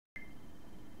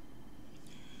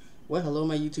Well, hello,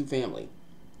 my YouTube family.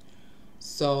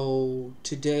 So,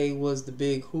 today was the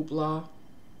big hoopla.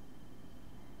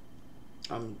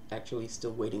 I'm actually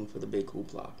still waiting for the big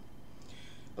hoopla.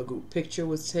 A group picture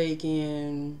was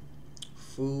taken.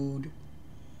 Food,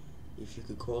 if you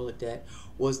could call it that,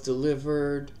 was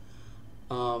delivered.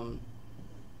 Little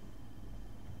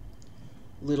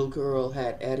girl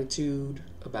had attitude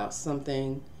about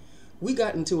something. We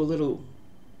got into a little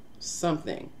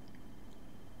something.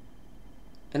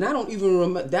 And I don't even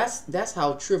remember. That's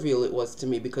how trivial it was to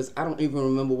me, because I don't even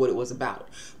remember what it was about.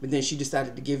 But then she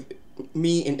decided to give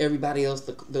me and everybody else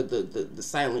the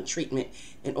silent treatment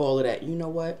and all of that. You know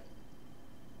what?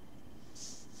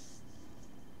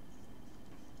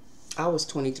 I was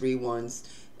 23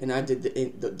 once, and I did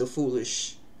the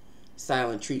foolish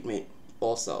silent treatment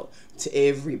also to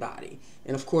everybody.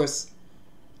 And of course,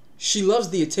 she loves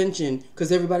the attention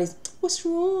because everybody's, what's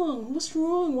wrong? What's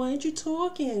wrong? Why aren't you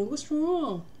talking? What's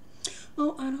wrong?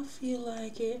 Oh, I don't feel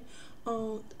like it.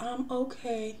 Oh, I'm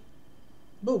okay.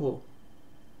 Boo-boo.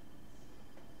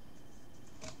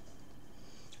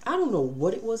 I don't know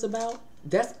what it was about.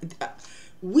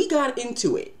 We got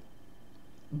into it,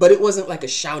 but it wasn't like a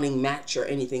shouting match or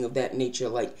anything of that nature.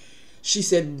 Like, she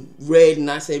said red and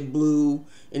I said blue,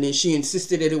 and then she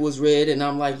insisted that it was red, and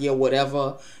I'm like, yeah,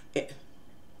 whatever.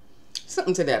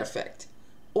 Something to that effect.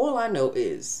 All I know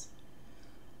is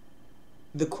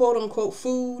the quote-unquote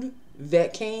food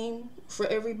that came for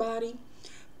everybody,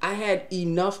 I had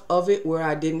enough of it where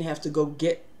I didn't have to go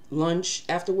get lunch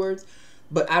afterwards,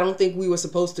 but I don't think we were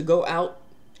supposed to go out.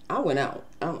 I went out.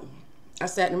 I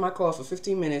sat in my car for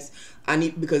 15 minutes.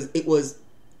 Because it was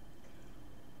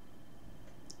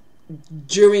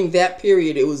during that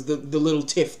period, it was the little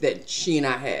tiff that she and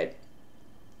I had.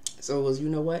 So it was, you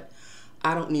know what?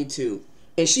 I don't need to.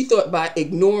 And she thought by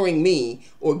ignoring me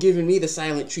or giving me the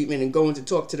silent treatment and going to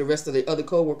talk to the rest of the other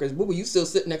coworkers, boo-boo, you still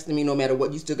sit next to me no matter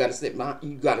what. You still got to sit behind.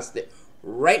 You got to sit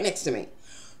right next to me.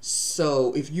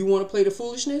 So if you want to play the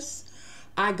foolishness,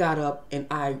 I got up and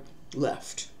I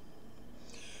left.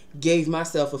 Gave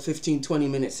myself a 15-20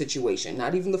 minute situation.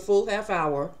 Not even the full half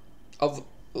hour of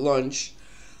lunch.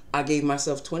 I gave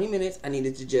myself 20 minutes. I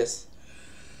needed to just...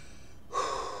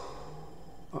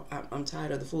 I'm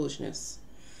tired of the foolishness.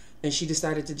 And she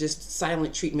decided to just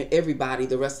silent treatment everybody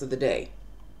the rest of the day.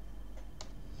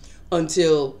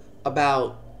 Until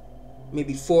about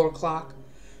maybe 4 o'clock.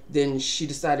 Then she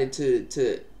decided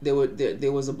there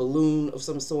was a balloon of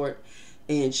some sort.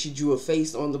 And she drew a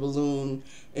face on the balloon.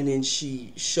 And then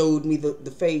she showed me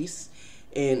the face.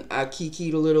 And I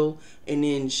kikied a little. And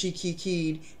then she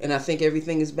kikied. And I think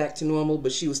everything is back to normal.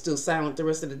 But she was still silent the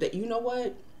rest of the day. You know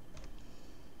what?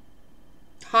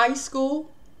 High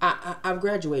school, I've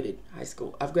graduated high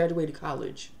school. I've graduated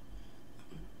college.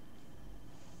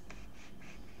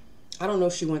 I don't know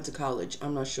if she went to college.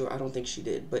 I'm not sure. I don't think she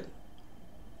did. But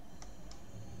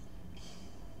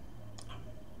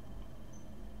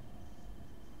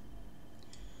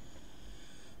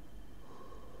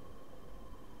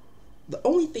the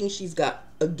only thing she's got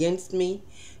against me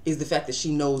is the fact that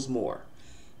she knows more.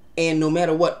 And no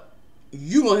matter what,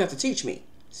 you're going to have to teach me.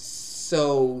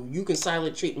 So you can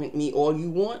silent treatment me all you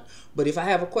want, but if I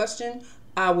have a question,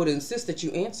 I would insist that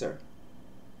you answer.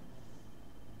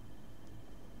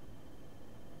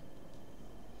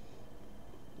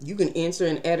 You can answer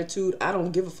in attitude. I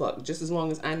don't give a fuck, just as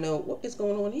long as I know what is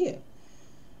going on here.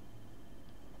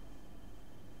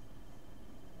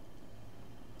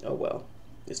 Oh well,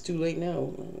 it's too late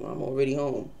now. I'm already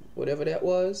home. Whatever that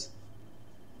was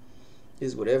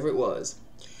is whatever it was.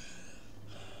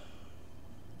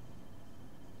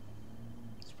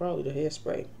 Probably the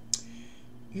hairspray.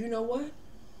 You know what?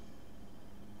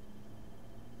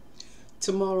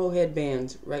 Tomorrow,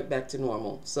 headbands right back to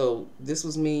normal. So this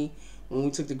was me when we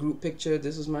took the group picture.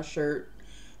 This was my shirt,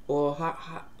 or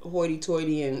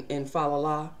hoity-toity and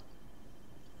fa-la-la.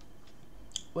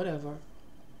 Whatever.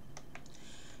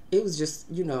 It was just,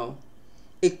 you know,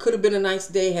 it could have been a nice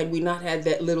day had we not had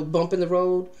that little bump in the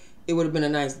road. It would have been a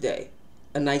nice day,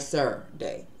 a nicer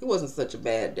day. It wasn't such a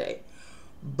bad day.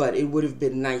 But it would have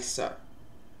been nicer.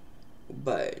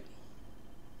 But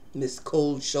Miss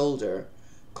Cold Shoulder,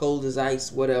 cold as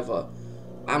ice, whatever,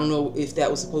 I don't know if that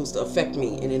was supposed to affect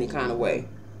me in any kind of way.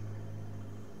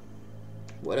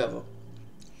 Whatever.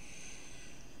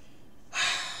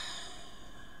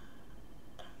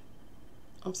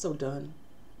 I'm so done.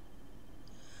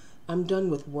 I'm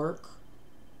done with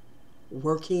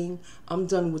working. I'm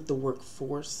done with the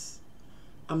workforce.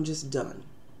 I'm just done.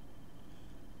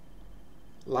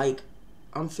 Like,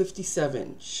 I'm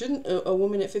 57. Shouldn't a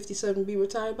woman at 57 be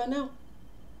retired by now?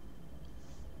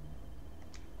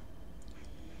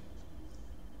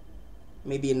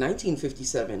 maybe in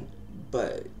 1957,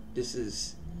 but this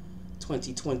is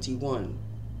 2021.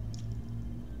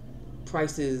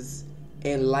 Prices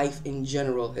and life in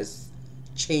general has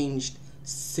changed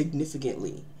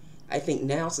significantly. I think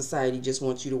now society just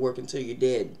wants you to work until you're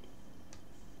dead.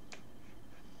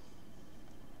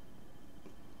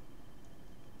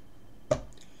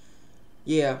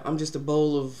 Yeah, I'm just a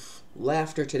bowl of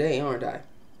laughter today, aren't I?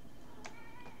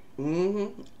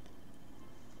 Mm-hmm.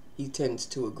 He tends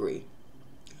to agree.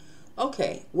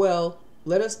 Okay, well,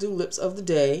 let us do lips of the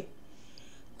day.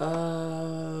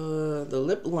 The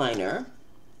lip liner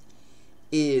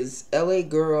is LA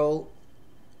Girl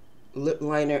lip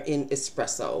liner in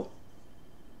espresso,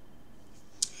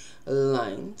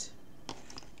 lined,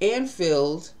 and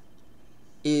filled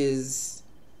is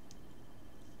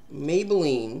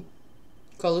Maybelline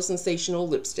Color Sensational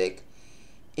lipstick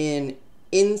in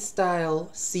Style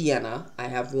Sienna. I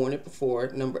have worn it before,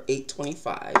 number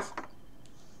 825.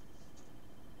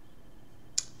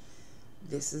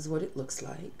 This is what it looks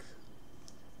like.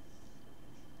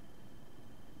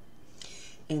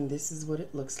 And this is what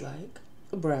it looks like.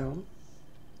 A brown.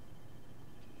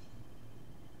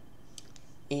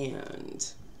 And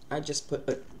I just put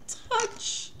a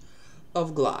touch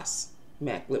of gloss,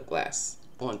 MAC lip gloss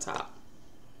on top.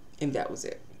 And that was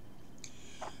it.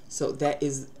 So that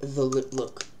is the lip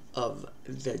look of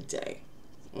the day.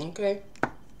 Okay.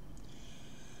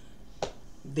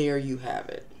 There you have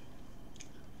it.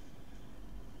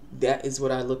 That is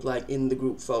what I look like in the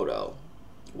group photo.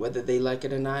 Whether they like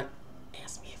it or not,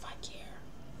 ask me if I care.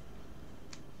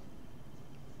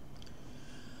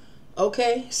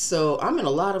 Okay, so I'm in a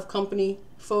lot of company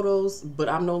photos, but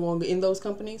I'm no longer in those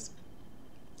companies.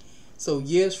 So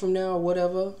years from now or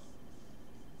whatever,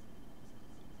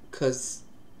 because,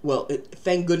 well,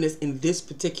 thank goodness in this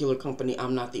particular company,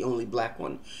 I'm not the only black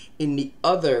one. In the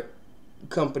other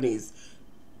companies,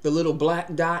 the little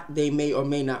black dot, they may or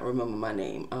may not remember my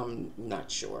name. I'm not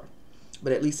sure.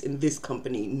 But at least in this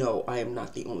company, no, I am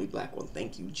not the only black one.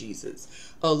 Thank you, Jesus.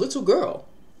 A little girl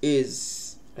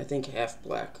is, I think, half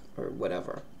black or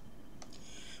whatever.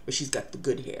 But she's got the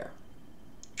good hair.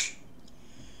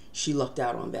 She lucked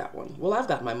out on that one. Well, I've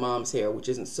got my mom's hair, which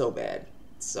isn't so bad.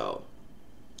 So,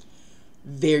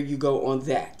 there you go on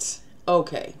that.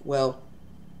 Okay, well,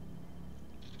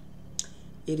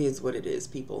 it is what it is,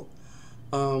 people.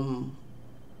 I'm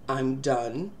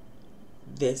done.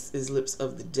 This is Lips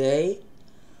of the Day.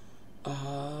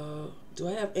 Do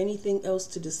I have anything else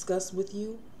to discuss with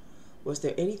you? Was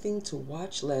there anything to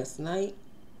watch last night?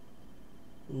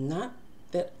 Not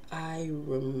that I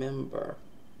remember.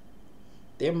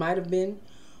 There might have been,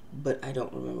 but I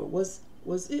don't remember. Was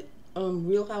it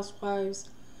Real Housewives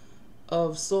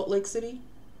of Salt Lake City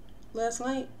last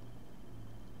night?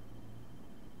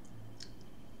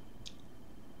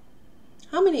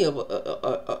 How many of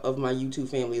my YouTube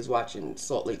family is watching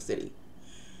Salt Lake City?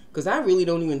 Because I really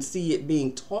don't even see it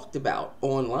being talked about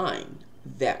online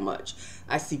that much.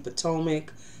 I see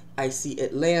Potomac. I see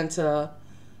Atlanta.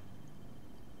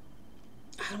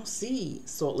 I don't see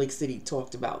Salt Lake City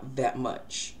talked about that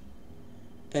much.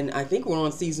 And I think we're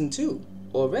on season 2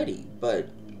 already. But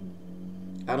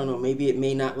I don't know. Maybe it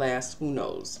may not last. Who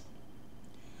knows?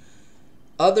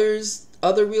 Other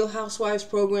Real Housewives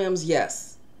programs, yes.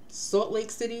 Salt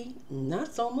Lake City,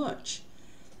 not so much.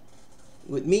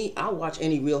 With me, I'll watch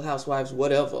any Real Housewives,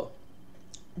 whatever.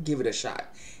 Give it a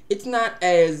shot. It's not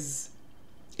as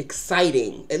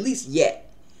exciting, at least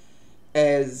yet,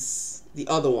 as the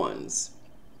other ones.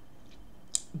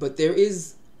 But there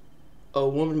is a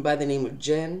woman by the name of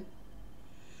Jen,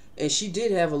 and she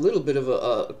did have a little bit of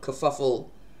a kerfuffle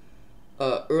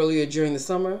earlier during the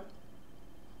summer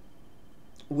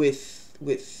with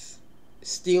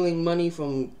stealing money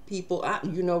from people.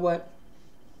 You know what?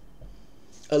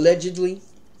 Allegedly.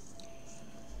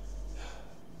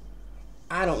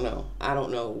 I don't know. I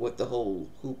don't know what the whole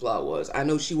hoopla was. I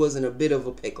know she was in a bit of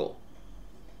a pickle.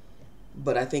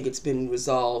 But I think it's been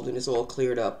resolved and it's all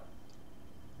cleared up.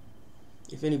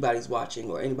 If anybody's watching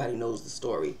or anybody knows the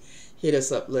story, hit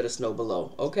us up, let us know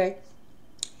below. Okay?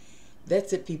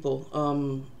 That's it, people.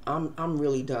 I'm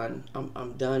really done.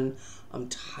 I'm done. I'm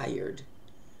tired.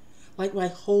 Like my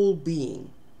whole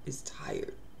being is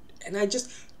tired. And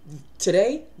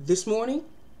today, this morning,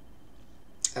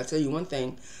 I'll tell you one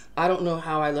thing. I don't know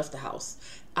how I left the house.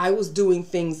 I was doing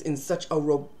things in such a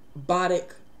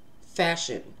robotic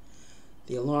fashion.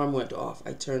 The alarm went off.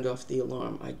 I turned off the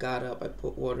alarm. I got up. I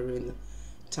put water in the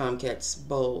Tomcat's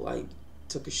bowl. I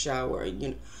took a shower.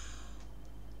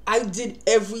 I did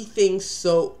everything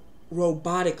so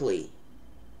robotically.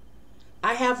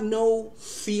 I have no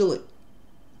feeling.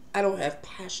 I don't have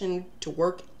passion to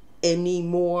work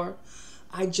anymore.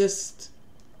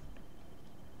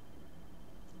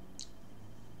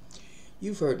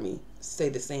 You've heard me say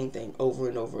the same thing over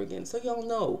and over again. So y'all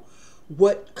know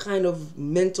what kind of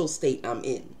mental state I'm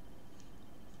in.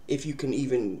 If you can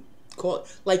even call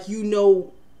it. Like, you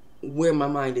know where my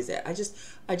mind is at. I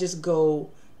just go,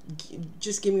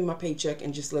 just give me my paycheck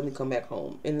and just let me come back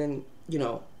home. And then, you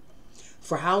know,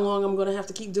 for how long I'm going to have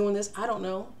to keep doing this, I don't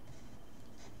know.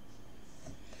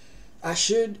 I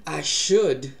should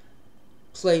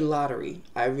play lottery.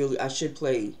 I should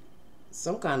play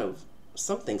some kind of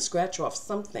something, scratch off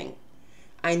something.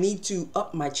 I need to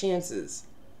up my chances.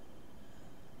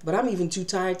 But I'm even too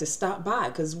tired to stop by,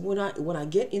 because when I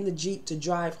get in the Jeep to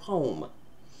drive home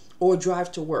or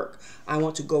drive to work, I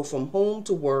want to go from home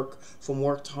to work, from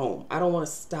work to home. I don't want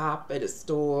to stop at a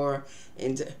store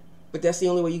but that's the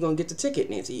only way you're going to get the ticket,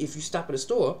 Nancy. If you stop at a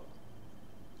store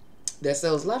that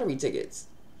sells lottery tickets.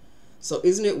 So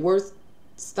isn't it worth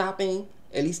stopping,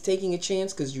 at least taking a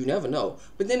chance, because you never know.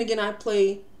 But then again, I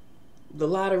play the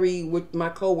lottery with my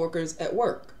coworkers at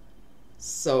work.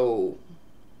 So,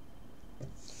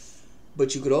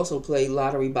 but you could also play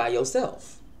lottery by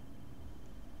yourself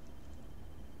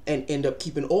and end up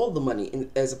keeping all the money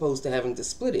as opposed to having to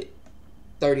split it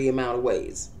 30 amount of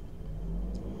ways.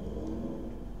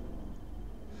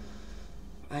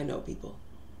 I know, people.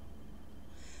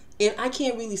 And I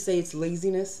can't really say it's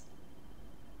laziness.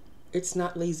 It's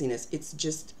not laziness. It's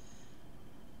just,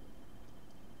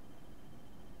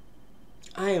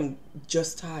 I am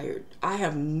just tired. I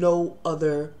have no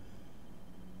other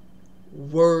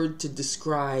word to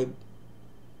describe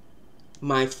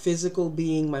my physical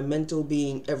being, my mental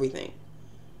being, everything.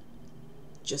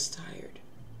 Just tired.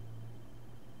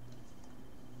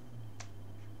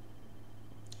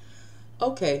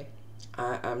 Okay.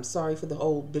 I'm sorry for the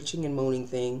whole bitching and moaning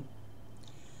thing.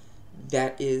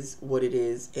 That is what it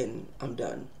is, and I'm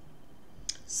done.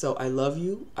 So I love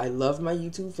you. I love my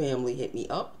YouTube family. Hit me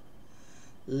up.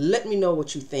 Let me know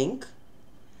what you think.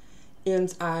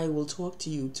 And I will talk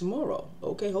to you tomorrow.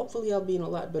 Okay? Hopefully I'll be in a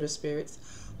lot better spirits.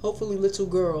 Hopefully little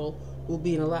girl will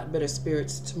be in a lot better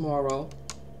spirits tomorrow.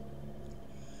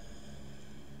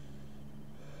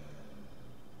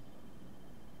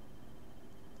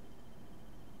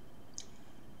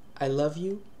 I love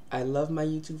you. I love my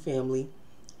YouTube family.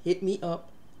 Hit me up.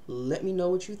 Let me know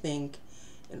what you think.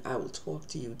 And I will talk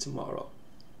to you tomorrow.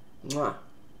 Mwah.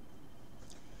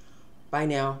 Bye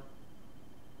now.